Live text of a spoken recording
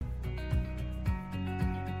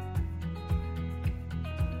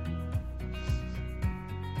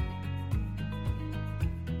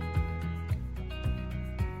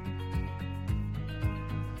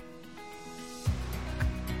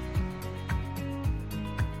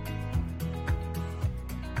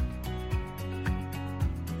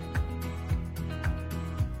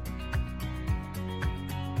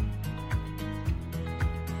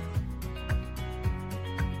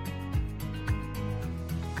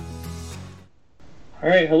All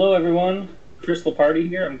right, hello everyone. Crystal Party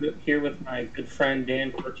here. Here with my good friend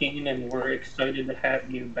Dan Corteen, and we're excited to have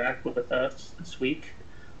you back with us this week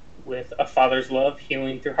with A Father's Love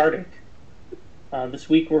Healing Through Heartache. This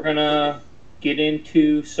week we're going to get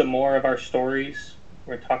into some more of our stories.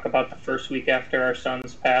 We're going to talk about the first week after our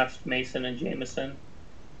sons passed, Mason and Jameson.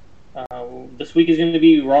 This week is going to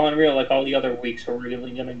be raw and real like all the other weeks, so we're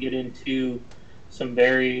really going to get into some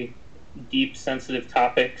very deep, sensitive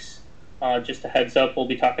topics. Just a heads up, we'll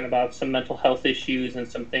be talking about some mental health issues and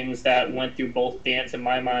some things that went through both Dan's and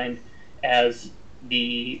my mind as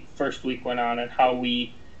the first week went on and how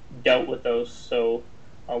we dealt with those. So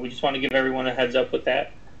we just want to give everyone a heads up with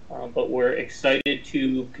that. But we're excited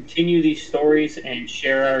to continue these stories and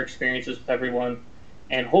share our experiences with everyone.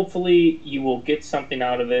 And hopefully you will get something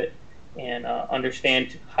out of it and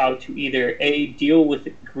understand how to either A, deal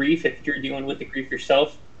with grief if you're dealing with the grief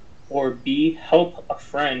yourself, or B, help a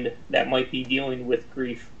friend that might be dealing with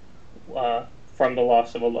grief from the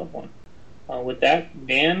loss of a loved one. With that,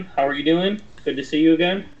 Dan, how are you doing? Good to see you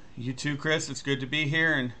again. You too, Chris. It's good to be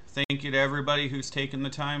here, and thank you to everybody who's taken the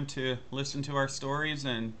time to listen to our stories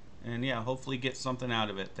and yeah, hopefully get something out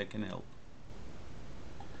of it that can help.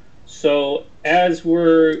 So as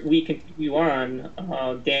we continue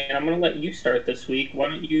on, Dan, I'm going to let you start this week. Why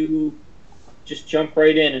don't you just jump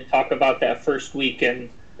right in and talk about that first week and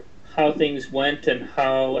how things went and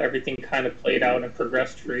how everything kind of played out and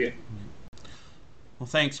progressed for you. Well,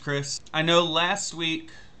 thanks, Chris. I know last week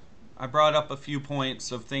I brought up a few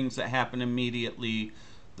points of things that happened immediately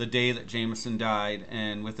the day that Jameson died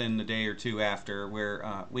and within the day or two after,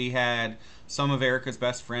 where we had some of Erica's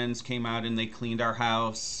best friends came out and they cleaned our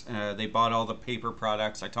house. They bought all the paper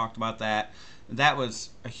products. I talked about that. That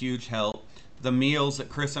was a huge help. The meals that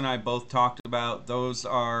Chris and I both talked about, those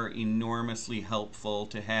are enormously helpful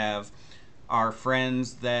to have our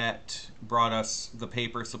friends that brought us the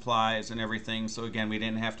paper supplies and everything. So again, we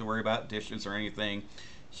didn't have to worry about dishes or anything.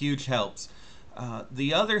 Huge helps.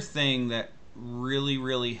 The other thing that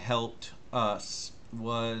really helped us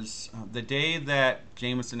was the day that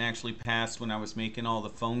Jameson actually passed, when I was making all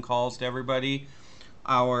the phone calls to everybody,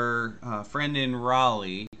 our friend in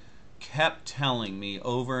Raleigh kept telling me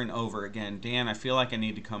over and over again, Dan, I feel like I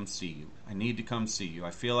need to come see you. I need to come see you. I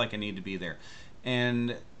feel like I need to be there.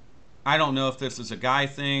 And I don't know if this is a guy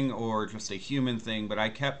thing or just a human thing, but I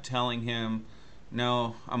kept telling him,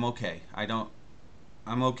 no, I'm okay.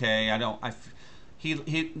 I'm okay.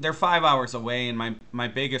 They're 5 hours away, and my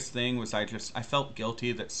biggest thing was I felt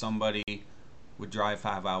guilty that somebody would drive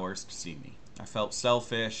 5 hours to see me. I felt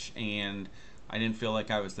selfish, and I didn't feel like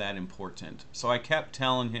I was that important. So I kept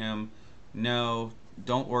telling him, no,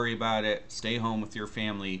 don't worry about it. Stay home with your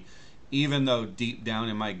family. Even though deep down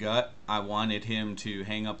in my gut, I wanted him to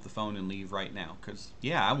hang up the phone and leave right now. Because,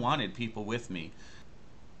 yeah, I wanted people with me.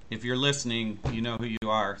 If you're listening, you know who you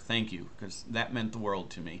are. Thank you, because that meant the world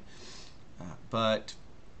to me. But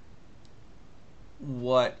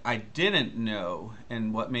what I didn't know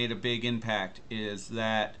and what made a big impact is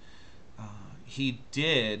that he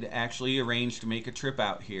did actually arrange to make a trip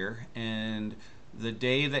out here, and the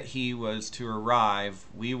day that he was to arrive,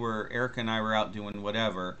 Erica and I were out doing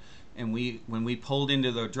whatever, and when we pulled into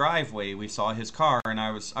the driveway, we saw his car, and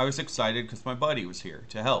I was excited because my buddy was here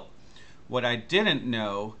to help. What I didn't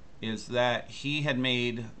know is that he had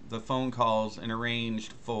made the phone calls and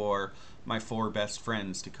arranged for my 4 best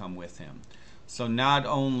friends to come with him. So not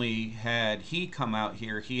only had he come out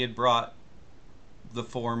here, he had brought the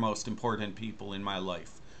 4 most important people in my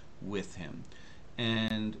life with him.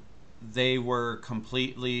 And they were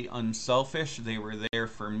completely unselfish. They were there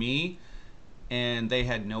for me, and they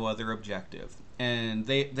had no other objective. And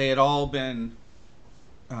they had all been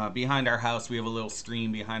behind our house. We have a little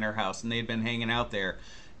stream behind our house, and they'd been hanging out there.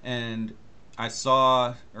 And I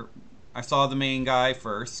saw the main guy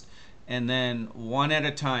first, and then one at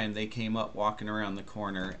a time they came up walking around the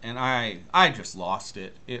corner, and I just lost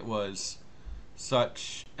it. It was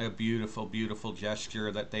such a beautiful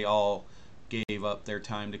gesture that they all gave up their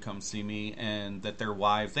time to come see me, and that their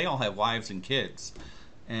wives, they all have wives and kids,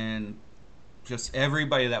 and just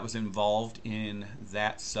everybody that was involved in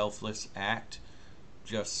that selfless act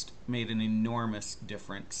just made an enormous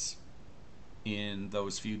difference in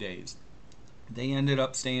those few days. They ended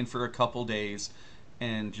up staying for a couple days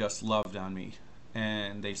and just loved on me,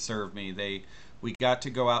 and they served me. We got to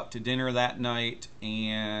go out to dinner that night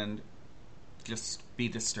and just be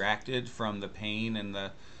distracted from the pain and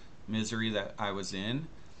the misery that I was in.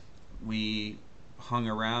 We hung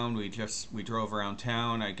around, we drove around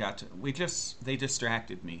town. They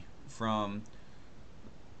distracted me from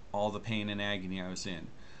all the pain and agony I was in.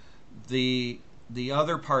 The the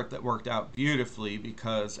other part that worked out beautifully,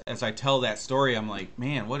 because as I tell that story, I'm like,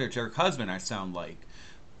 man, what a jerk husband I sound like.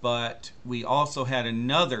 But we also had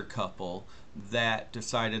another couple that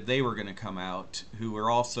decided they were going to come out, who were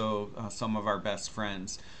also some of our best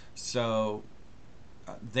friends. So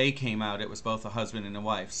they came out. It was both a husband and a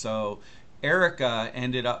wife. So Erica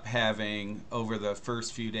ended up having, over the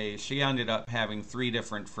first few days, she ended up having 3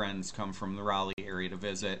 different friends come from the Raleigh area to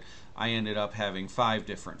visit. I ended up having 5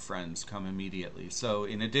 different friends come immediately. So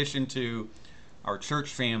in addition to our church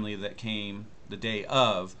family that came the day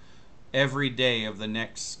of, every day of the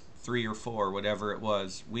next 3 or 4, whatever it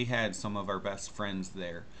was, we had some of our best friends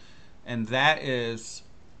there. And that is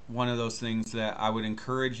one of those things that I would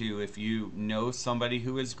encourage you, if you know somebody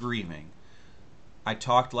who is grieving. I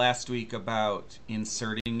talked last week about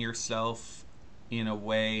inserting yourself in a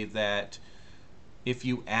way that if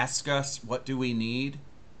you ask us, what do we need?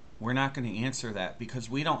 We're not going to answer that because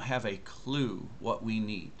we don't have a clue what we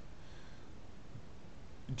need.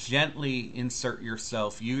 Gently insert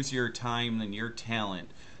yourself, use your time and your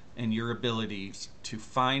talent and your abilities to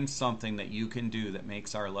find something that you can do that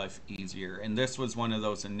makes our life easier. And this was one of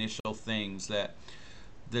those initial things that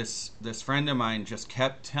this friend of mine just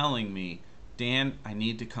kept telling me, Dan, I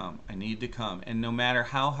need to come. I need to come. And no matter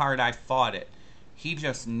how hard I fought it, he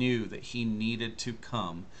just knew that he needed to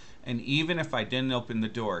come. And even if I didn't open the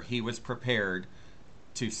door, he was prepared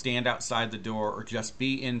to stand outside the door or just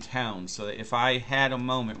be in town, so that if I had a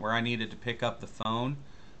moment where I needed to pick up the phone,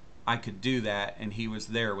 I could do that, and he was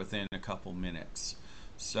there within a couple minutes.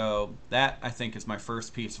 So that, I think, is my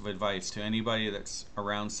first piece of advice to anybody that's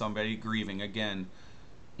around somebody grieving. Again,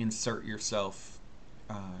 insert yourself.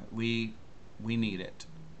 We need it.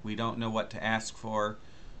 We don't know what to ask for.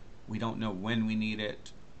 We don't know when we need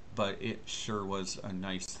it, but it sure was a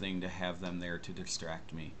nice thing to have them there to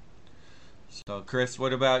distract me. So, Chris,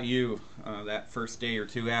 what about you? That first day or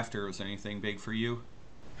 2 after, was anything big for you?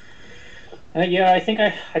 Yeah, I think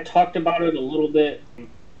I talked about it a little bit.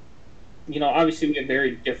 Obviously we had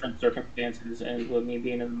very different circumstances, and with me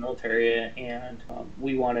being in the military, and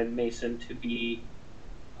we wanted Mason to be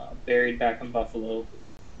buried back in Buffalo.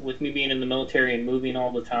 With me being in the military and moving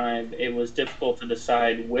all the time, it was difficult to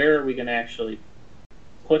decide where are we going to actually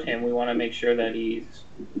put him. We want to make sure that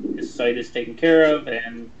his site is taken care of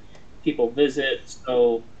and people visit.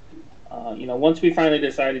 So, once we finally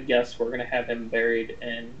decided, yes, we're going to have him buried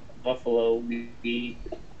in Buffalo, we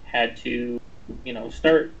had to,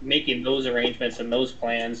 start making those arrangements and those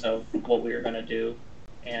plans of what we were going to do.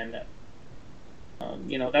 And,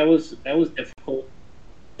 that was difficult.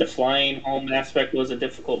 The flying home aspect was a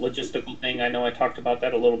difficult logistical thing. I know I talked about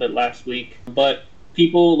that a little bit last week. But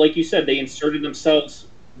people, like you said, they inserted themselves,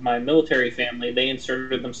 my military family, they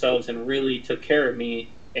inserted themselves and really took care of me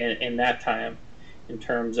in that time, in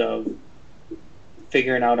terms of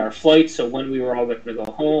figuring out our flights, so when we were all going to go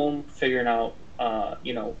home, figuring out,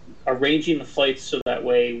 arranging the flights so that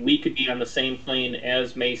way we could be on the same plane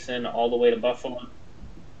as Mason all the way to Buffalo.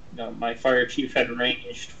 My fire chief had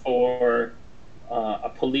arranged for a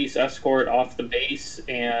police escort off the base,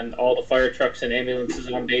 and all the fire trucks and ambulances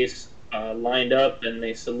on base lined up, and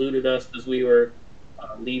they saluted us as we were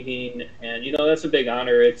leaving. And that's a big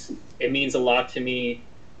honor. It means a lot to me,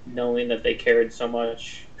 knowing that they cared so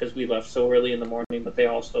much, because we left so early in the morning, but they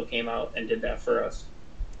all still came out and did that for us.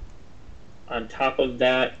 On top of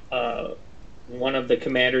that, one of the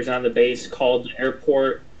commanders on the base called the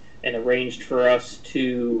airport and arranged for us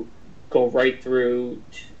to go right through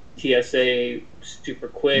TSA super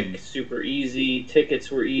quick, super easy. Tickets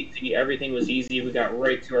were easy. Everything was easy. We got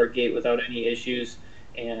right to our gate without any issues.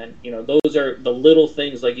 And, those are the little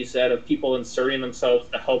things, like you said, of people inserting themselves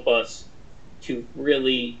to help us to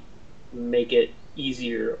really make it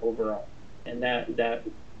easier overall. And that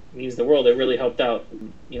means the world. It really helped out.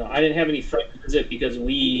 I didn't have any friends visit because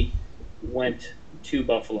we went to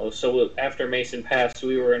Buffalo. So after Mason passed,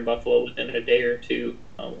 we were in Buffalo within a day or two.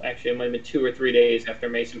 Actually, it might have been 2 or 3 days after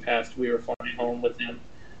Mason passed, we were flying home with him,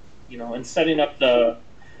 and setting up the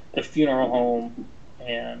funeral home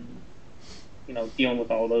and, dealing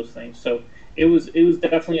with all those things. So it was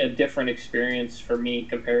definitely a different experience for me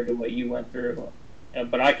compared to what you went through.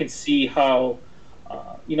 But I can see how,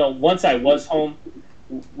 once I was home,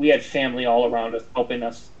 we had family all around us helping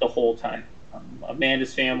us the whole time.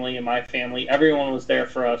 Amanda's family and my family, everyone was there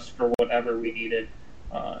for us for whatever we needed.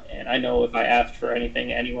 And I know if I asked for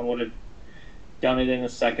anything, anyone would have done it in a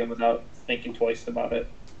second without thinking twice about it.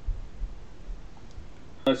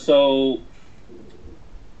 So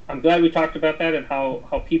I'm glad we talked about that, and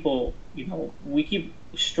how people, we keep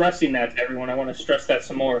stressing that to everyone. I want to stress that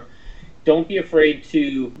some more. Don't be afraid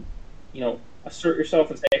to, assert yourself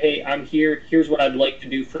and say, hey, I'm here. Here's what I'd like to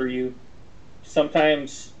do for you.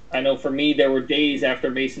 Sometimes, I know for me, there were days after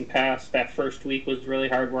Mason passed, that first week was really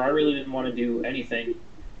hard where I really didn't want to do anything.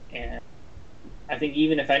 And I think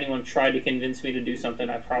even if anyone tried to convince me to do something,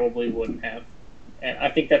 I probably wouldn't have. And I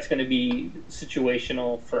think that's going to be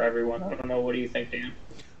situational for everyone. I don't know. What do you think, Dan?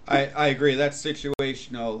 I agree. That's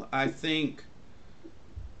situational. I think,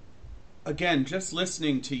 again, just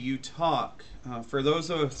listening to you talk, for those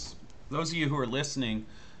of you who are listening,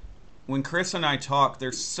 when Chris and I talk,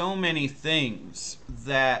 there's so many things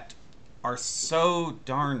that are so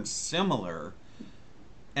darn similar,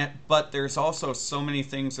 but there's also so many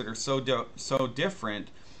things that are so different,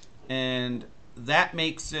 and that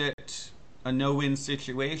makes it a no-win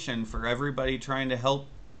situation for everybody trying to help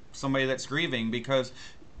somebody that's grieving, because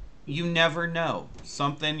you never know.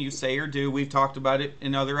 Something you say or do, we've talked about it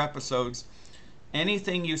in other episodes,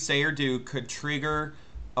 anything you say or do could trigger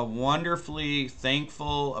a wonderfully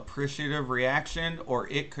thankful, appreciative reaction, or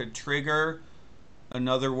it could trigger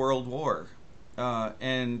another world war.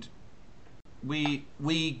 And we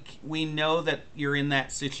know that you're in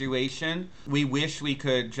that situation. We wish we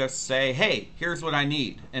could just say, hey, here's what I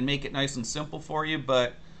need, and make it nice and simple for you,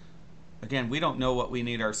 but again, we don't know what we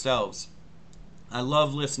need ourselves. I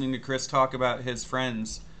love listening to Chris talk about his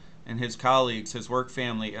friends and his colleagues, his work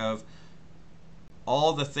family, of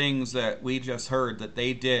all the things that we just heard that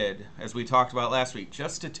they did, as we talked about last week,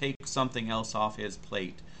 just to take something else off his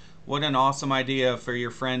plate. What an awesome idea for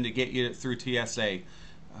your friend to get you through TSA.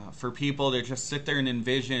 For people to just sit there and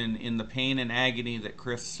envision in the pain and agony that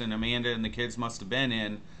Chris and Amanda and the kids must have been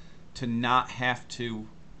in, to not have to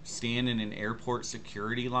stand in an airport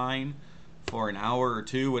security line for an hour or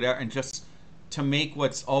two, whatever, and just to make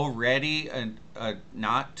what's already a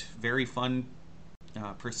not very fun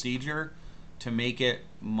procedure, to make it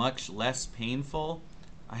much less painful.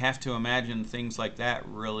 I have to imagine things like that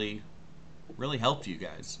really, really helped you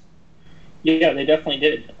guys. Yeah, they definitely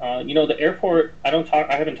did. The airport, I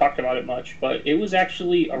haven't talked about it much, but it was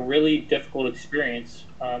actually a really difficult experience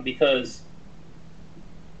because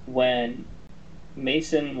when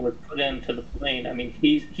Mason was put into the plane, I mean,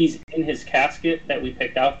 he's in his casket that we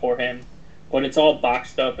picked out for him, but it's all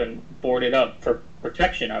boxed up and boarded up for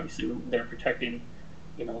protection. Obviously, they're protecting,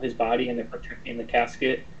 his body, and they're protecting the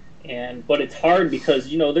casket. But it's hard because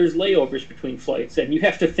there's layovers between flights, and you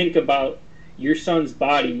have to think about your son's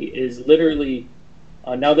body is literally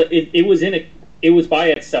now that it was by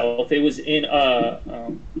itself. It was in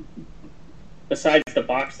besides the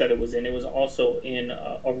box that it was in, it was also in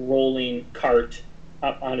a rolling cart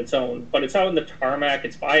up on its own. But it's out in the tarmac.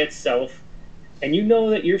 It's by itself, and you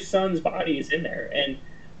know that your son's body is in there. And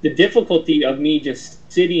the difficulty of me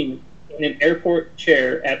just sitting in an airport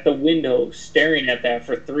chair at the window, staring at that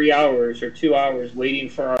for 3 hours or 2 hours, waiting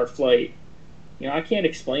for our flight. I can't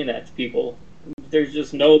explain that to people. There's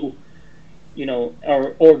just no,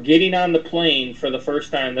 or getting on the plane for the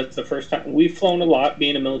first time. That's the first time. We've flown a lot,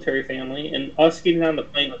 being a military family, and us getting on the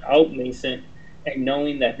plane without Mason and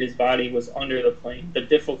knowing that his body was under the plane. The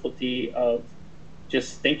difficulty of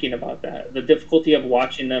just thinking about that. The difficulty of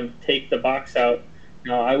watching them take the box out.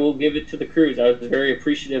 Now, I will give it to the crews. I was very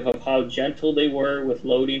appreciative of how gentle they were with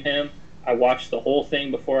loading him. I watched the whole thing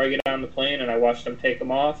before I get on the plane, and I watched them take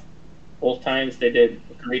him off. Both times they did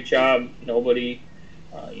a great job. Nobody,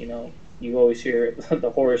 you always hear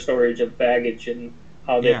the horror stories of baggage and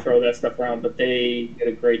how they throw that stuff around, but they did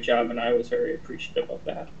a great job, and I was very appreciative of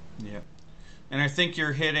that. Yeah. And I think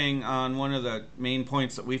you're hitting on one of the main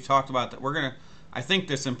points that we've talked about, that we're going to, I think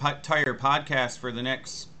this entire podcast for the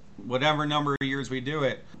next whatever number of years we do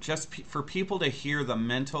it, just for people to hear the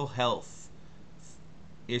mental health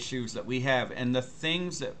issues that we have and the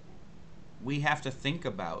things that we have to think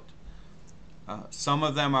about. Some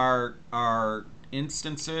of them are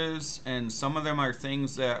instances, and some of them are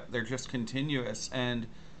things that they're just continuous, and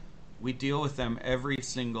we deal with them every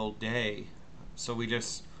single day. So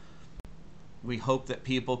we hope that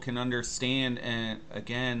people can understand, and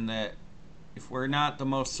again, that if we're not the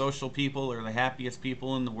most social people or the happiest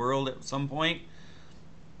people in the world at some point,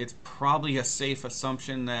 it's probably a safe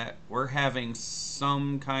assumption that we're having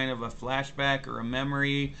some kind of a flashback or a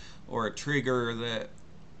memory or a trigger that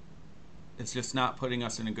it's just not putting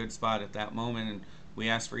us in a good spot at that moment, and we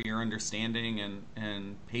ask for your understanding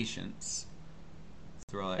and patience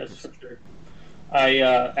through all that. That's for sure. I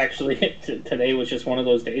actually today was just one of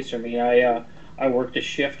those days for me. I worked a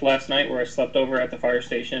shift last night where I slept over at the fire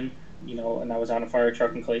station, and I was on a fire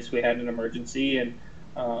truck in case we had an emergency, and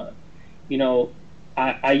I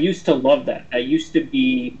used to love that. That used to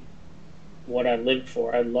be what I lived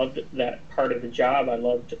for. I loved that part of the job. I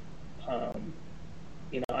loved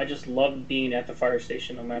I just loved being at the fire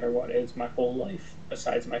station no matter what. It was my whole life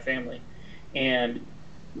besides my family. And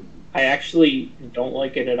I actually don't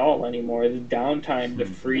like it at all anymore. The downtime, the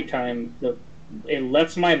free time, it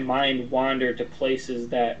lets my mind wander to places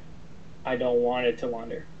that I don't want it to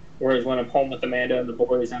wander. Whereas when I'm home with Amanda and the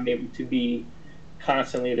boys, I'm able to be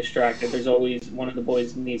constantly distracted. There's always one of the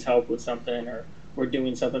boys needs help with something, or we're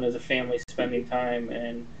doing something as a family, spending time.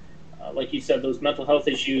 And like you said, those mental health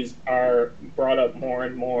issues are brought up more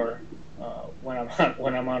and more when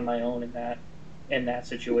I'm on my own in that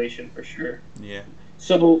situation, for sure. Yeah.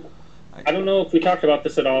 So I don't know if we talked about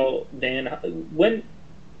this at all, Dan. When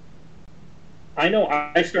I know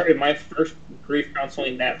I started my first grief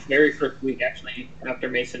counseling that very first week, actually, after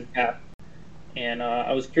Mason passed. And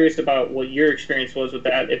I was curious about what your experience was with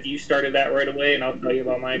that. If you started that right away, and I'll tell you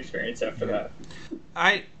about my experience after that.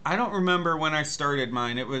 I don't remember when I started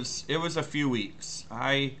mine. It was a few weeks.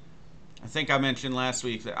 I think I mentioned last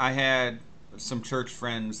week that I had some church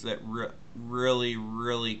friends that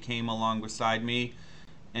really came along beside me,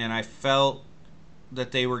 and I felt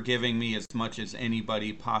that they were giving me as much as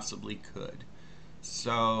anybody possibly could.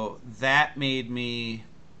 So that made me,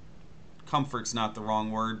 comfort's not the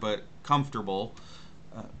wrong word, but comfortable,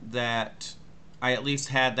 that I at least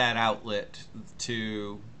had that outlet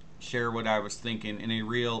to share what I was thinking in a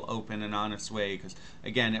real open and honest way, because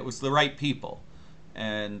again, it was the right people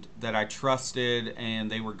and that I trusted, and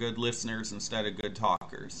they were good listeners instead of good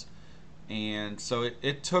talkers. And so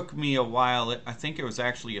it took me a while. I think it was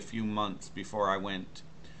actually a few months before I went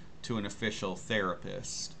to an official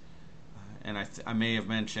therapist. And I may have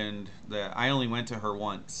mentioned that I only went to her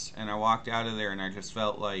once, and I walked out of there and I just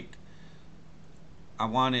felt like I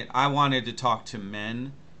wanted to talk to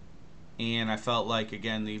men, and I felt like,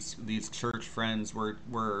 again, these church friends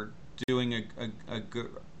were doing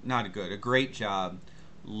a great job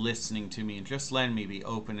listening to me and just letting me be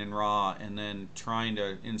open and raw, and then trying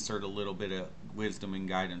to insert a little bit of wisdom and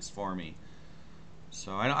guidance for me.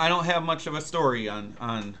 So I don't have much of a story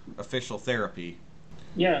on official therapy.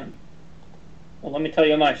 Yeah. Well, let me tell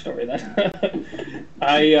you my story then.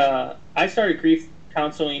 I started grief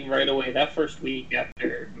counseling right away that first week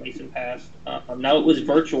after Mason passed. Now it was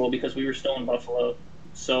virtual because we were still in Buffalo.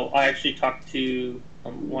 So I actually talked to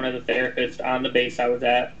one of the therapists on the base I was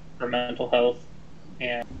at for mental health.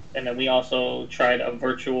 And then we also tried a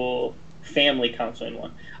virtual family counseling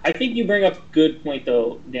one. I think you bring up a good point,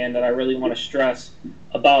 though, Dan, that I really want to stress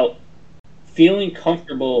about feeling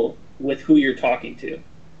comfortable with who you're talking to.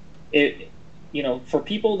 For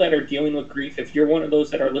people that are dealing with grief, if you're one of those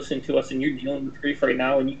that are listening to us and you're dealing with grief right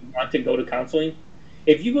now and you want to go to counseling,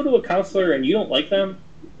 if you go to a counselor and you don't like them,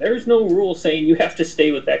 there's no rule saying you have to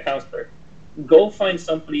stay with that counselor. Go find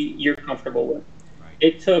somebody you're comfortable with. Right.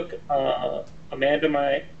 It took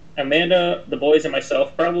Amanda, the boys, and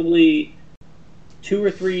myself probably 2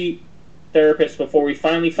 or 3 therapists before we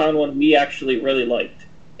finally found one we actually really liked,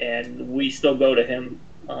 and we still go to him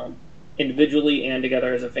individually and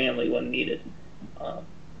together as a family when needed.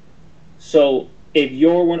 So if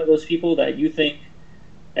you're one of those people that you think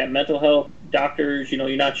that mental health doctors,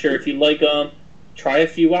 you're not sure if you like them, try a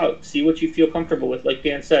few out, see what you feel comfortable with. Like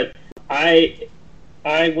Dan said, I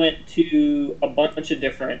went to a bunch of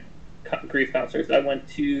different grief counselors. I went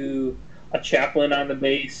to a chaplain on the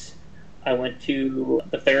base. I went to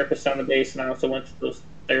the therapist on the base, and I also went to those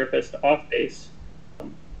therapists off base.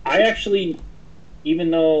 I actually,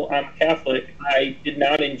 even though I'm Catholic, I did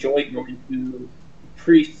not enjoy going to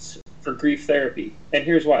priests for grief therapy. And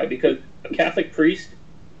here's why. Because a Catholic priest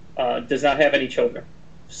does not have any children.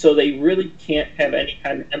 So they really can't have any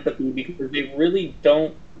kind of empathy because they really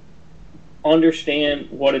don't understand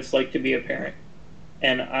what it's like to be a parent.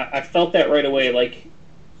 And I felt that right away. Like,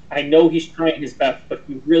 I know he's trying his best, but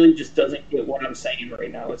he really just doesn't get what I'm saying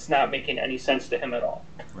right now. It's not making any sense to him at all.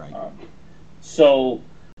 Right. So,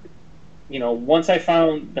 once I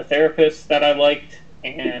found the therapist that I liked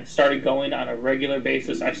and started going on a regular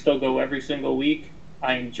basis, I still go every single week.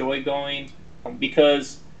 I enjoy going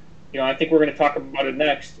because, I think we're going to talk about it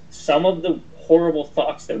next. Some of the horrible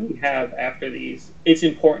thoughts that we have after these, it's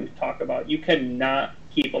important to talk about. You cannot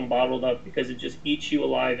keep them bottled up because it just eats you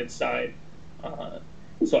alive inside.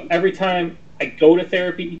 So every time I go to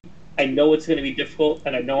therapy, I know it's going to be difficult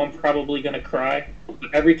and I know I'm probably going to cry.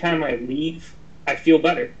 But every time I leave, I feel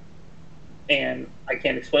better. And I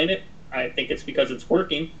can't explain it. I think it's because it's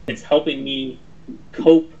working. It's helping me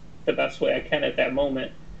cope the best way I can at that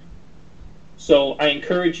moment. So I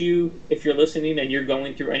encourage you, if you're listening and you're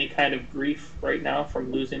going through any kind of grief right now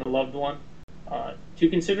from losing a loved one, to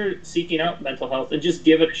consider seeking out mental health and just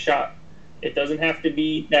give it a shot. It doesn't have to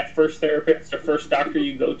be that first therapist or first doctor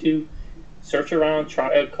you go to. search around,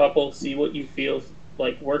 try a couple, see what you feel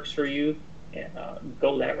like works for you, and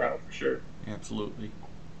go that route for sure. Absolutely.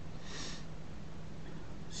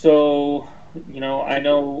 So, I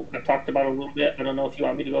know I talked about it a little bit. I don't know if you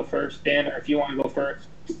want me to go first, Dan, or if you want to go first.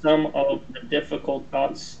 Some of the difficult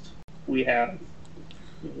thoughts we have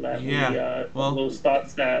that Yeah. Well, those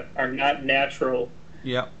thoughts that are not natural.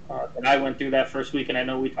 yeah. That I went through that first week, and I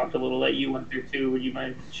know we talked a little that you went through too. Would you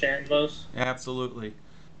mind sharing those? Absolutely.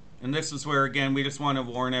 And this is where, again, we just want to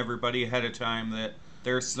warn everybody ahead of time that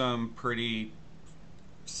there's some pretty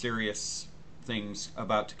serious things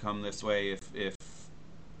about to come this way. If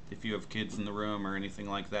you have kids in the room or anything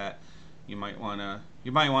like that, you might want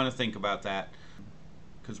to think about that,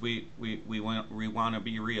 because we want to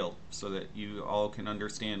be real so that you all can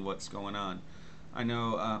understand what's going on. I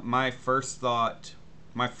know my first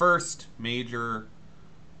major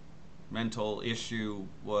mental issue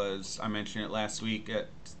was, I mentioned it last week at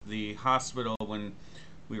the hospital when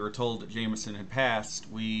we were told that Jameson had passed.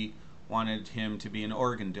 We wanted him to be an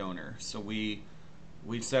organ donor, so we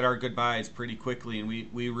said our goodbyes pretty quickly, and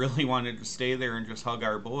we really wanted to stay there and just hug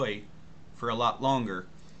our boy for a lot longer.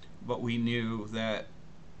 But we knew that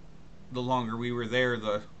the longer we were there,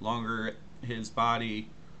 the longer his body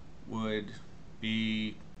would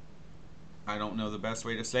be, I don't know the best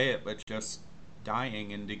way to say it, but just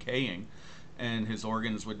dying and decaying, and his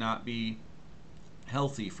organs would not be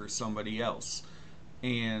healthy for somebody else.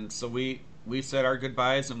 And so we said our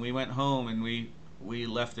goodbyes and we went home, and we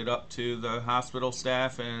left it up to the hospital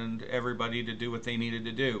staff and everybody to do what they needed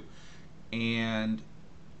to do. And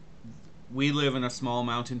we live in a small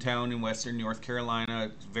mountain town in western North Carolina,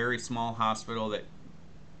 a very small hospital that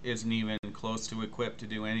isn't even close to equipped to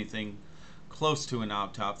do anything close to an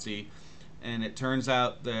autopsy. And it turns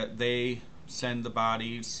out that they send the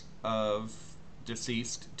bodies of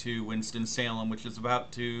deceased to Winston-Salem, which is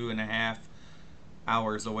about 2.5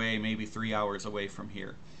 hours away, maybe 3 hours away from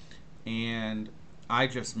here. And I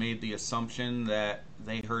just made the assumption that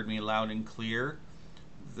they heard me loud and clear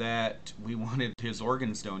that we wanted his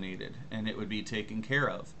organs donated and it would be taken care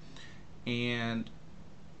of. And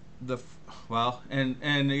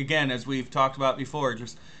and again, as we've talked about before,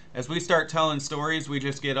 just as we start telling stories, we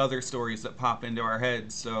just get other stories that pop into our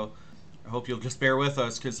heads. So I hope you'll just bear with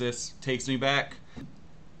us, because this takes me back.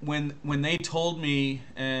 When they told me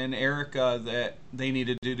and Erica that they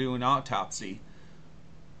needed to do an autopsy,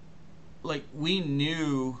 like, we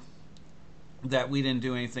knew that we didn't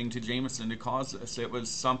do anything to Jameson to cause this. It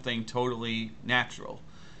was something totally natural.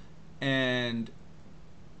 And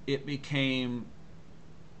it became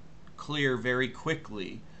clear very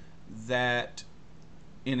quickly that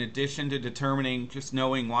in addition to determining, just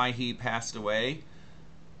knowing why he passed away,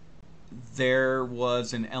 there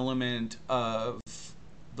was an element of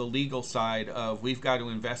the legal side of, we've got to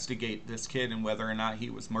investigate this kid and whether or not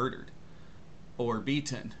he was murdered or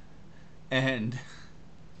beaten. And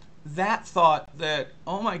that thought that,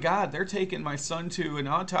 oh my God, they're taking my son to an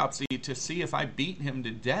autopsy to see if I beat him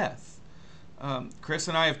to death. Chris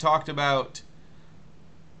and I have talked about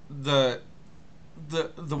the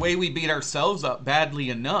way we beat ourselves up badly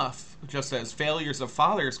enough, just as failures of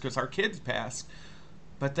fathers, because our kids passed.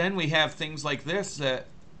 But then we have things like this that,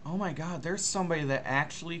 oh my God, there's somebody that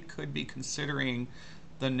actually could be considering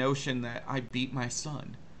the notion that I beat my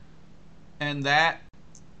son. And that,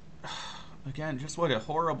 again, just what a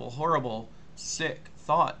horrible, horrible, sick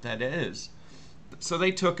thought that is. So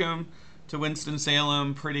they took him to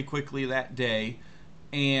Winston-Salem pretty quickly that day,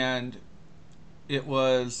 and it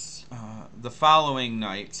was the following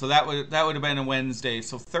night. So that would have been a Wednesday.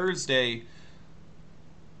 So Thursday,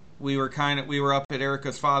 we were up at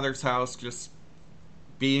Erica's father's house, just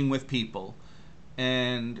being with people.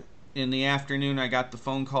 And in the afternoon, I got the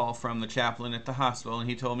phone call from the chaplain at the hospital, and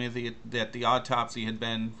he told me that the autopsy had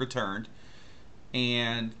been returned.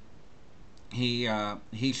 And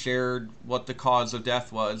he shared what the cause of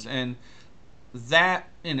death was, and that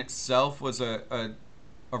in itself was a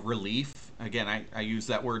relief. Again, I use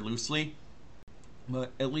that word loosely,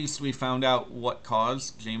 but at least we found out what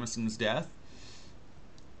caused Jameson's death.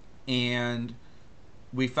 And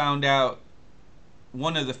we found out,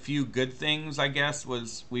 one of the few good things, I guess,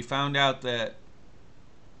 was we found out that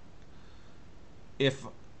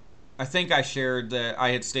I think I shared that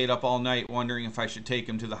I had stayed up all night wondering if I should take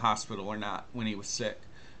him to the hospital or not when he was sick.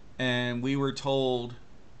 And we were told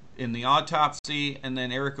in the autopsy, and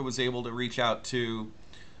then Erica was able to reach out to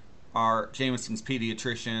our Jameson's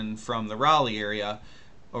pediatrician from the Raleigh area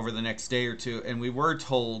over the next day or two, and we were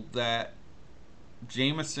told that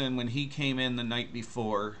Jameson, when he came in the night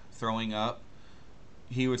before throwing up,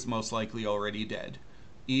 he was most likely already dead,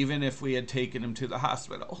 even if we had taken him to the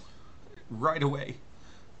hospital. right away.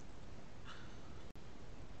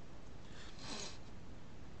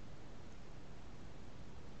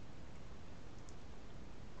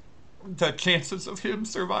 The chances of him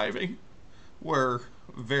surviving were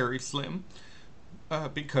very slim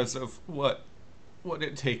because of what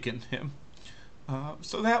had taken him.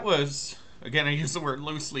 So that was, again, I use the word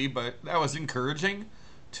loosely, but that was encouraging.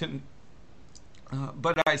 To,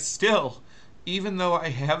 but I still, even though I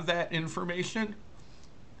have that information,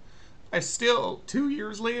 I still, 2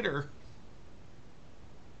 years later,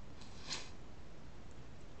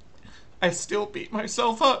 I still beat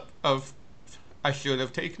myself up of I should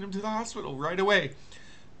have taken him to the hospital right away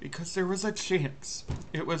because there was a chance.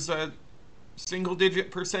 It was a single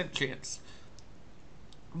digit % chance.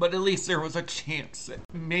 But at least there was a chance that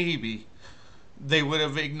maybe they would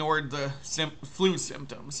have ignored the flu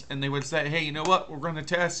symptoms and they would say, hey, you know what? We're going to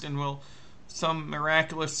test and some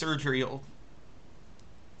miraculous surgery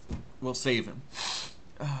will save him.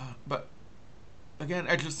 But again,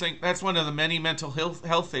 I just think that's one of the many mental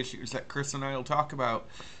health issues that Chris and I will talk about,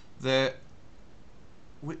 that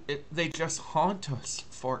they just haunt us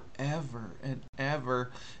forever and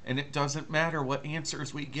ever, and it doesn't matter what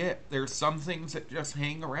answers we get. There's some things that just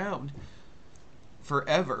hang around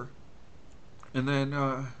forever. And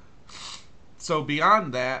then, so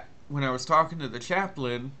beyond that, when I was talking to the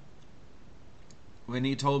chaplain, when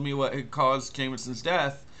he told me what had caused Jameson's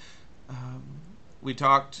death, we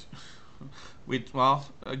talked.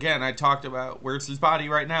 Again, I talked about where's his body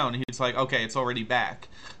right now, and he's like, okay, it's already back.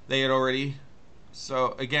 They had already.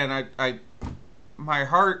 So again, my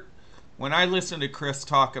heart, when I listen to Chris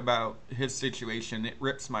talk about his situation, it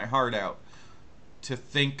rips my heart out to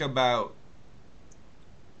think about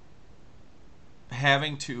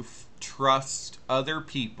having to trust other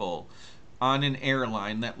people on an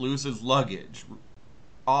airline that loses luggage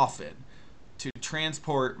often to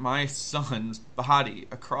transport my son's body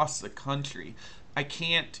across the country. I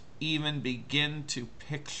can't even begin to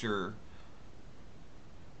picture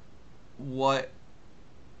what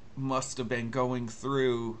must have been going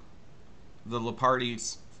through the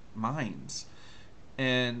Lepardi's minds.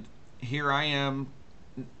 And here I am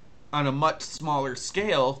on a much smaller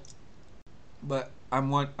scale, but I'm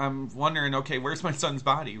wondering, okay, where's my son's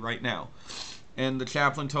body right now? And the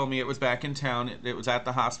chaplain told me it was back in town. It was at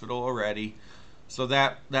the hospital already. So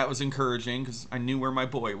that was encouraging because I knew where my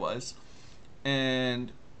boy was.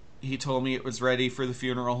 And he told me it was ready for the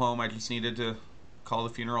funeral home. I just needed to call the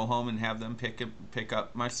funeral home and have them pick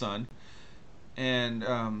up my son. And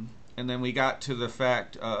then we got to the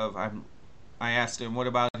fact of I asked him, what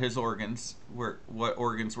about his organs? What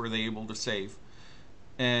organs were they able to save?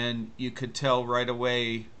 And you could tell right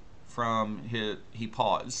away from he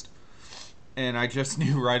paused. And I just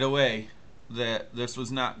knew right away that this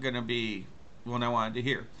was not going to be what I wanted to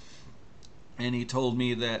hear. And he told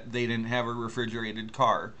me that they didn't have a refrigerated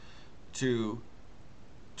car to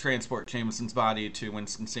transport Jameson's body to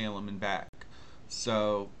Winston-Salem and back.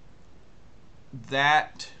 So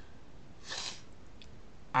that,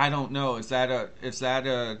 I don't know, is that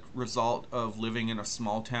a result of living in a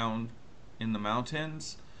small town in the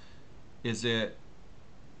mountains? Is it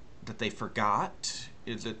that they forgot?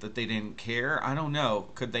 Is it that they didn't care? I don't know.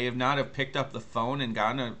 Could they have not have picked up the phone and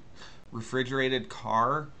gotten a refrigerated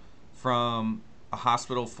car from a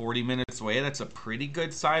hospital 40 minutes away? That's a pretty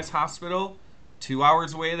good size hospital. 2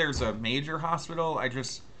 hours away there's a major hospital.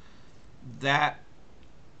 That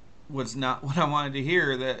was not what I wanted to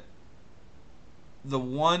hear. That the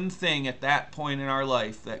one thing at that point in our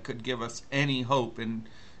life that could give us any hope and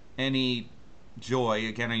any joy,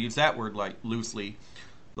 again I use that word like loosely,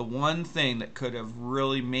 the one thing that could have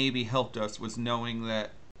really maybe helped us was knowing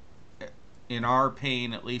that in our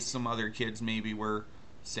pain at least some other kids maybe were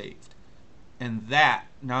saved. And that,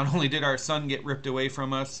 not only did our son get ripped away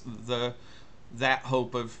from us, that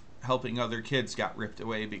hope of helping other kids got ripped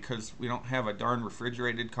away because we don't have a darn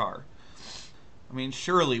refrigerated car. I mean,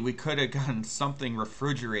 surely we could have gotten something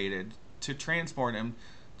refrigerated to transport him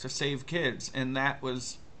to save kids, and that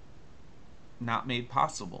was not made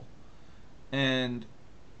possible. And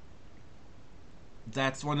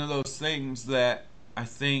that's one of those things that I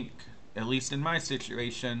think, at least in my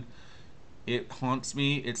situation, it haunts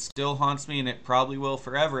me. It still haunts me, and it probably will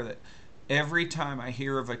forever, that every time I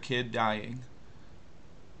hear of a kid dying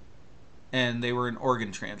and they were an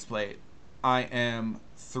organ transplant, I am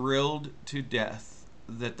thrilled to death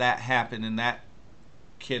that happened and that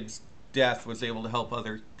kid's death was able to help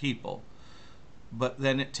other people. But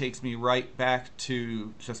then it takes me right back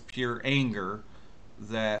to just pure anger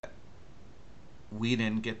that we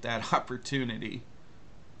didn't get that opportunity.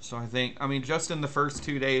 So I think, just in the first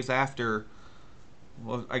 2 days after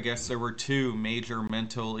Well, I guess there were two major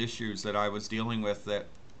mental issues that I was dealing with that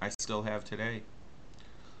I still have today.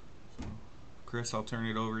 So, Chris, I'll turn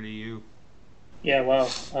it over to you. Yeah, wow.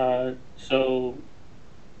 So,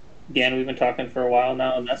 Dan, we've been talking for a while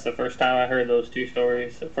now, and that's the first time I heard those two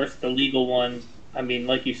stories. The first, the legal one. I mean,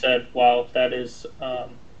 like you said, wow, that is.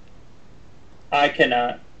 I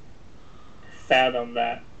cannot fathom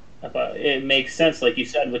that. But it makes sense, like you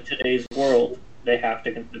said, with today's world, they have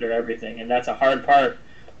to consider everything, and that's a hard part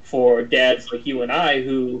for dads like you and I,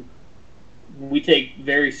 who we take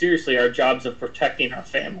very seriously our jobs of protecting our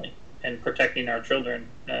family and protecting our children.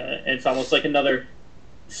 And it's almost like another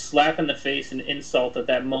slap in the face and insult at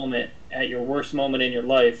that moment, at your worst moment in your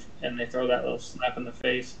life, and they throw that little slap in the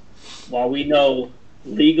face. While we know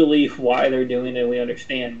legally why they're doing it, we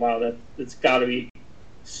understand. Wow, that's got to be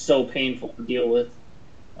so painful to deal with.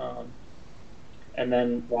 Um, and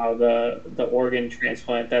then, wow, the organ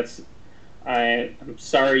transplant. I'm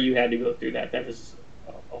sorry you had to go through that. That is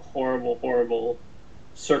a horrible, horrible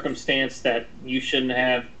circumstance that you shouldn't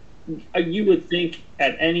have. You would think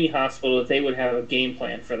at any hospital that they would have a game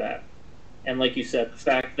plan for that. And like you said, the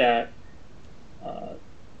fact that uh,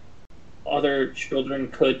 other children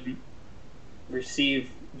could receive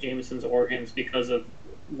Jameson's organs because of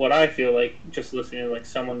what I feel like, just listening to, like,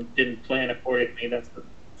 someone didn't plan accordingly. That's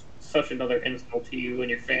such another insult to you and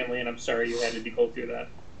your family, and I'm sorry you had to go through that.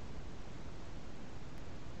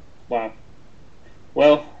 Wow.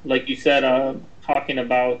 Well, like you said, talking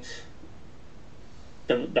about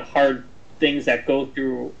the hard things that go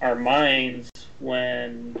through our minds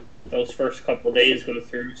when those first couple of days go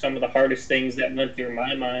through. Some of the hardest things that went through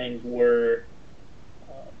my mind were,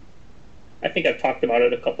 I think I've talked about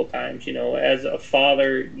it a couple times. You know, as a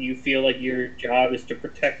father, you feel like your job is to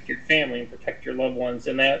protect your family and protect your loved ones,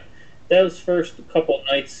 and those first couple of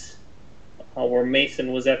nights where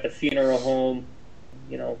Mason was at the funeral home,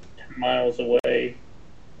 10 miles away,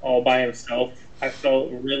 all by himself, I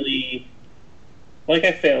felt really like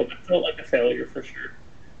I failed. I felt like a failure for sure.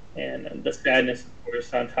 And the sadness, of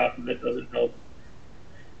course, on top of it doesn't help.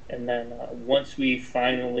 And then once we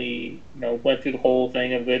finally, went through the whole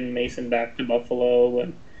thing of getting Mason back to Buffalo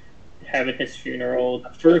and having his funeral,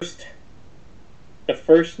 the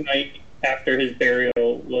first night after his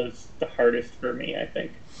burial was the hardest for me, I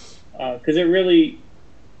think, because it really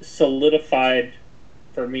solidified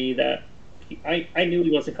for me that I knew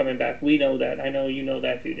he wasn't coming back. We know that. I know you know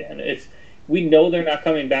that too, Dan. We know they're not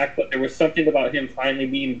coming back, but there was something about him finally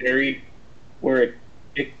being buried where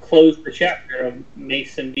it closed the chapter of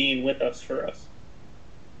Mason being with us for us.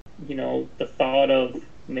 The thought of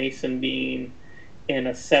Mason being in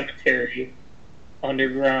a cemetery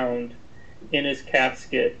underground in his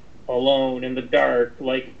casket alone in the dark,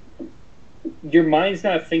 like, your mind's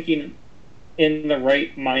not thinking in the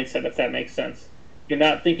right mindset, if that makes sense. You're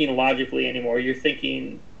not thinking logically anymore. Your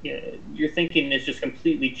thinking is just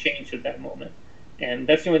completely changed at that moment, and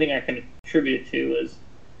that's the only thing I can attribute it to is,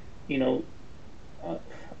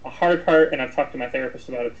 a hard part, and I've talked to my therapist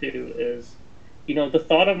about it too, is, the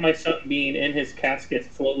thought of my son being in his casket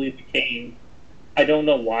slowly decaying. I don't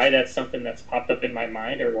know why that's something that's popped up in my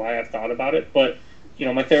mind or why I've thought about it, but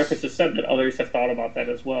my therapist has said that others have thought about that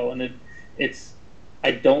as well, and it's I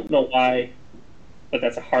don't know why, but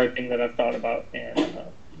that's a hard thing that I've thought about, and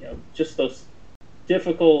just those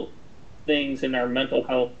difficult things in our mental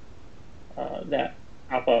health that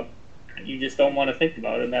pop up, you just don't want to think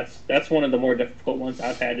about, and that's one of the more difficult ones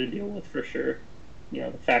I've had to deal with for sure.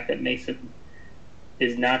 The fact that Mason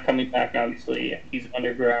is not coming back. Obviously, he's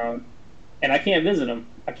underground, and I can't visit him.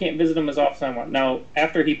 I can't visit him as often as I want. Now,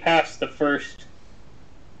 after he passed, the first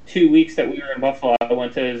 2 weeks that we were in Buffalo, I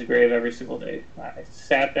went to his grave every single day. I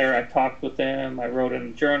sat there, I talked with him, I wrote in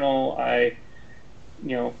a journal,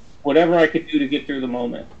 whatever I could do to get through the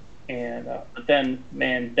moment. And but then,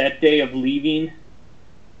 man, that day of leaving,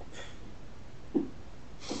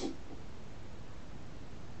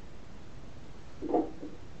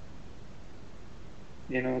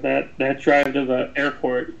 that drive to the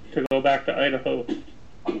airport to go back to Idaho,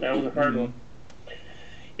 that was a hard one.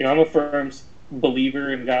 I'm a firm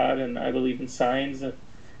believer in God, and I believe in signs.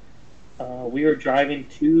 We were driving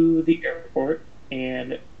to the airport,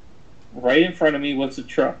 and right in front of me was a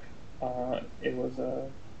truck. It was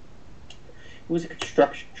a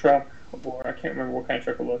construction truck, or I can't remember what kind of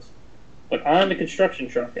truck it was. But on the construction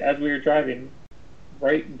truck, as we were driving,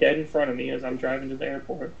 right dead in front of me as I'm driving to the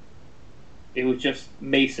airport, it was just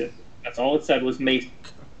Mason. That's all it said was Mason.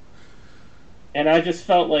 And I just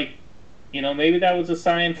felt like, maybe that was a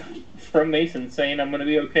sign from Mason saying, "I'm going to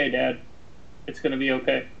be okay, Dad. It's going to be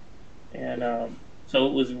okay." And so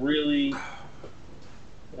it was really,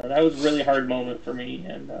 That was a really hard moment for me.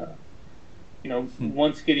 And,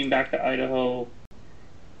 once getting back to Idaho,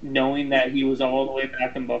 knowing that he was all the way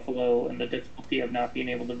back in Buffalo and the difficulty of not being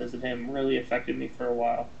able to visit him really affected me for a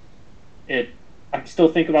while. I still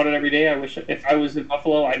think about it every day. I wish if I was in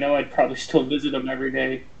Buffalo, I know I'd probably still visit him every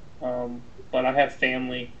day. But I have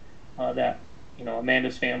family that,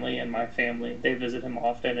 Amanda's family and my family, they visit him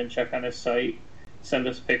often and check on his site, send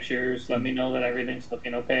us pictures, let me know that everything's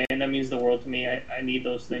looking okay. And that means the world to me. I need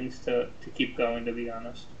those things to keep going, to be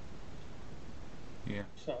honest. Yeah.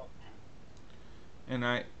 So. And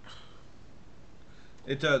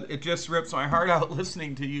it just rips my heart out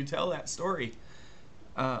listening to you tell that story,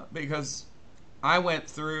 because I went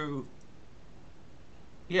through.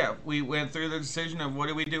 Yeah, we went through the decision of what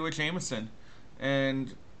do we do with Jameson,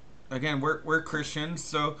 and again, we're Christians,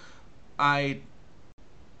 so I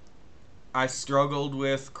struggled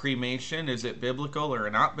with cremation. Is it biblical or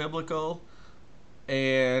not biblical,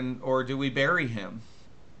 or do we bury him?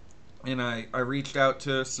 And I reached out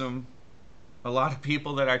to a lot of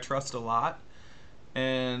people that I trust a lot,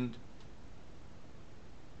 and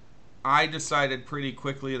I decided pretty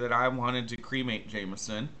quickly that I wanted to cremate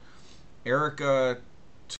Jameson. Erica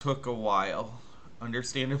took a while,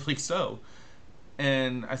 understandably so,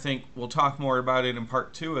 and I think we'll talk more about it in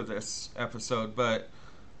part 2 of this episode, but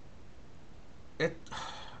it's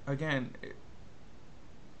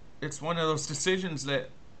one of those decisions that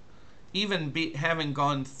even having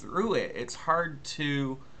gone through it, it's hard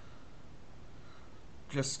to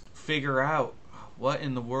just figure out what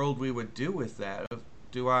in the world we would do with that.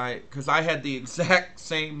 Because I had the exact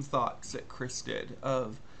same thoughts that Chris did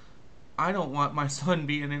of, I don't want my son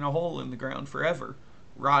being in a hole in the ground forever,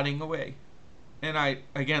 rotting away. And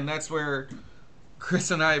that's where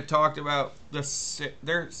Chris and I have talked about there's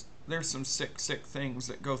some sick things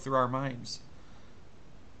that go through our minds.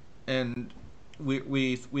 And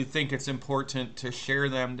we think it's important to share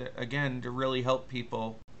them to really help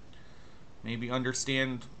people maybe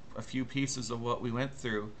understand a few pieces of what we went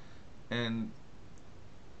through. And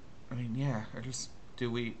I mean, yeah,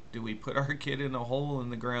 do we put our kid in a hole in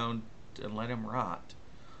the ground and let him rot,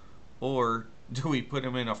 or do we put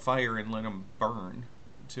him in a fire and let him burn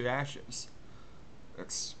to ashes?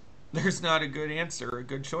 There's not a good answer, a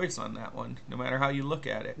good choice on that one, no matter how you look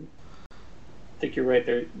at it. I think you're right.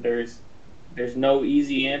 There's no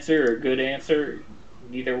easy answer or good answer.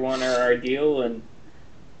 Neither one are ideal, and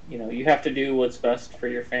you have to do what's best for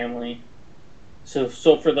your family. So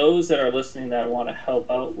for those that are listening that want to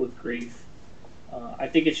help out with grief, I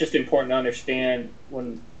think it's just important to understand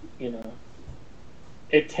when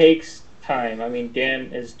it takes time. I mean,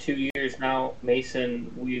 Dan is 2 years now.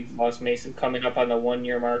 Mason, we've lost Mason coming up on the 1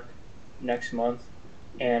 year mark next month,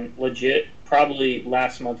 and legit, probably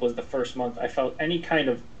last month was the first month I felt any kind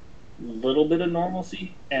of little bit of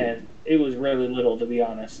normalcy, and it was really little, to be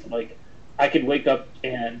honest. Like, I could wake up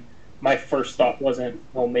and my first thought wasn't,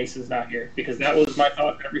 "Oh, Mason's not here," because that was my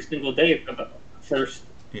thought every single day for the first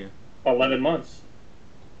 11 months.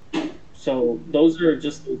 So those are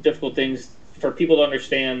just difficult things for people to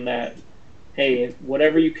understand that, hey,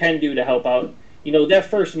 whatever you can do to help out. That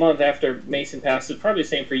first month after Mason passed is probably the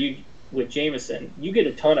same for you with Jameson. You get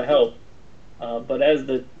a ton of help, but as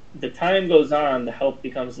the time goes on, the help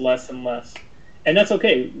becomes less and less. And that's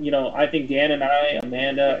okay. I think Dan and I,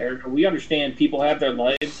 Amanda, Erica, we understand people have their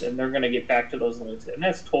lives and they're going to get back to those lives. And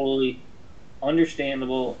that's totally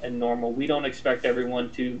understandable and normal. We don't expect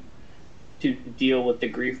everyone to deal with the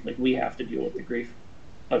grief like we have to deal with the grief.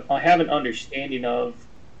 But I have an understanding of,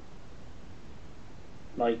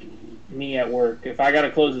 like, me at work. If I got to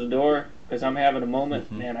close the door because I'm having a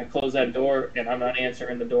moment, man, I close that door and I'm not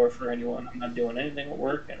answering the door for anyone. I'm not doing anything at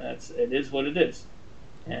work, and it is what it is.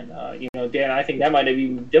 And, Dan, I think that might have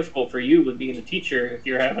been difficult for you with being a teacher. If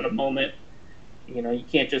you're having a moment, you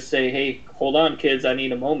can't just say, hey, hold on, kids, I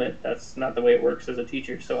need a moment. That's not the way it works as a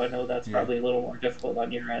teacher. So I know that's probably a little more difficult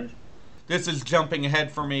on your end. This is jumping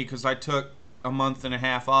ahead for me because I took a month and a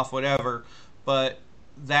half off, whatever. But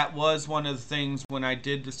that was one of the things when I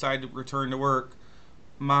did decide to return to work.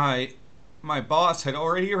 My boss had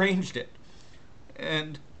already arranged it.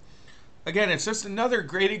 And, again, it's just another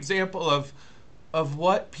great example of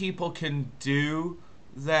what people can do,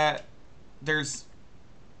 that there's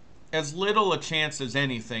as little a chance as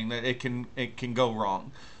anything that it can go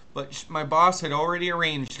wrong. But my boss had already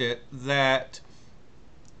arranged it that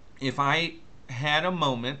if I had a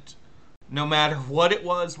moment, no matter what it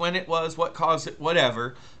was, when it was, what caused it,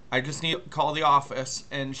 whatever, I just need to call the office,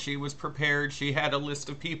 and she was prepared. She had a list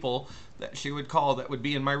of people that she would call that would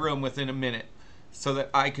be in my room within a minute so that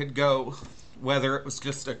I could go. Whether it was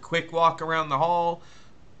just a quick walk around the hall,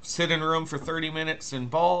 sit in a room for 30 minutes and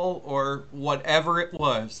bawl or whatever it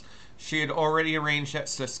was. She had already arranged that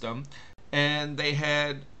system. And they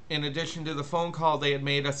had, in addition to the phone call, they had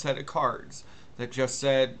made a set of cards that just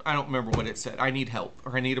said, I don't remember what it said, I need help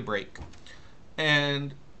or I need a break.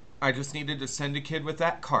 And I just needed to send a kid with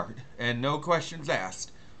that card and no questions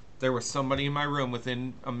asked. There was somebody in my room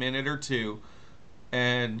within a minute or two,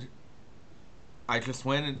 and I just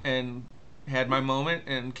went and had my moment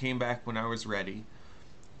and came back when I was ready.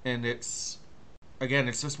 And it's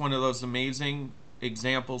just one of those amazing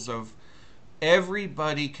examples of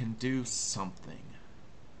everybody can do something.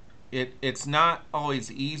 It's not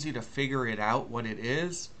always easy to figure it out what it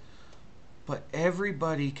is, but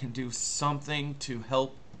everybody can do something to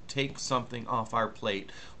help take something off our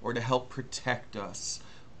plate or to help protect us,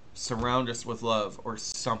 surround us with love or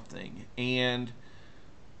something. And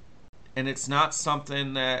it's not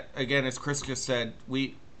something that, again, as Chris just said,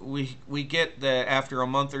 we get that after a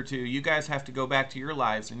month or two, you guys have to go back to your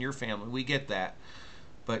lives and your family. We get that.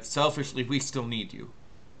 But selfishly, we still need you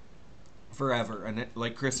forever. And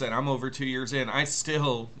like Chris said, I'm over 2 years in. I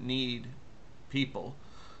still need people.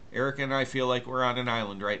 Erica and I feel like we're on an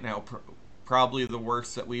island right now. Probably the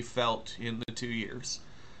worst that we've felt in the 2 years.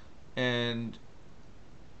 And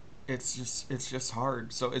it's just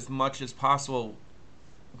hard. So as much as possible,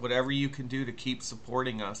 whatever you can do to keep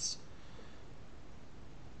supporting us,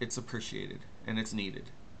 it's appreciated and it's needed.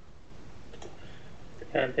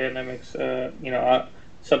 And Dan, that makes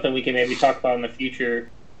something we can maybe talk about in the future.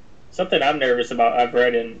 Something I'm nervous about, I've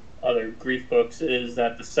read in other grief books, is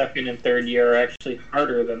that the second and third year are actually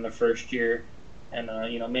harder than the first year. And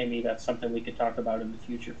maybe that's something we could talk about in the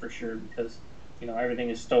future for sure, because everything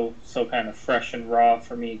is still so kind of fresh and raw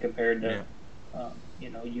for me compared to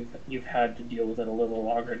you've had to deal with it a little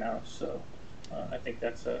longer now. So I think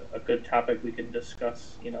that's a good topic we can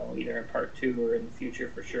discuss, either in part 2 or in the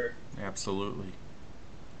future for sure. Absolutely.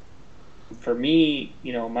 For me,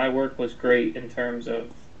 my work was great in terms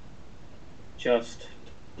of just,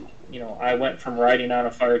 I went from riding on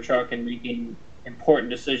a fire truck and making important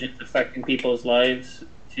decisions affecting people's lives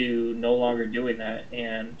to no longer doing that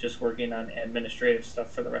and just working on administrative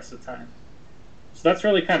stuff for the rest of the time. So that's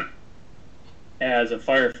really kind of as a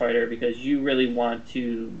firefighter, because you really want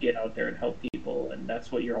to get out there and help people, and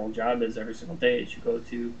that's what your whole job is every single day, is you go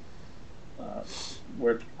to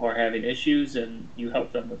where people are having issues and you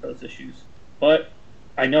help them with those issues. But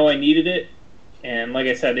I know I needed it, and like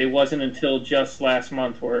I said, it wasn't until just last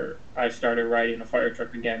month where I started riding a fire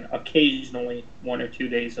truck again, occasionally 1 or 2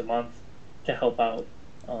 days a month to help out.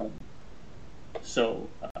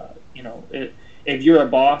 If you're a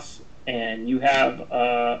boss and you have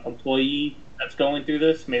an employee that's going through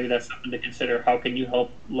this, maybe that's something to consider. How can you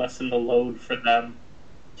help lessen the load for them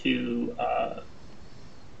to,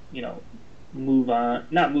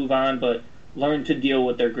 not move on, but learn to deal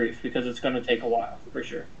with their grief, because it's going to take a while for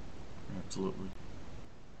sure. Absolutely.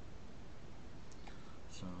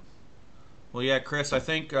 So, well, yeah, Chris, I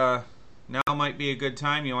think now might be a good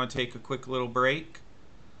time. You want to take a quick little break?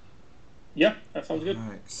 Yeah, that sounds good. All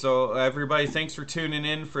right. So, everybody, thanks for tuning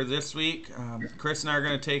in for this week. Chris and I are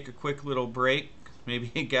going to take a quick little break, maybe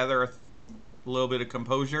gather a little bit of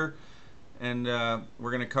composure, and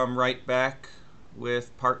we're going to come right back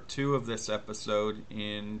with part 2 of this episode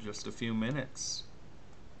in just a few minutes.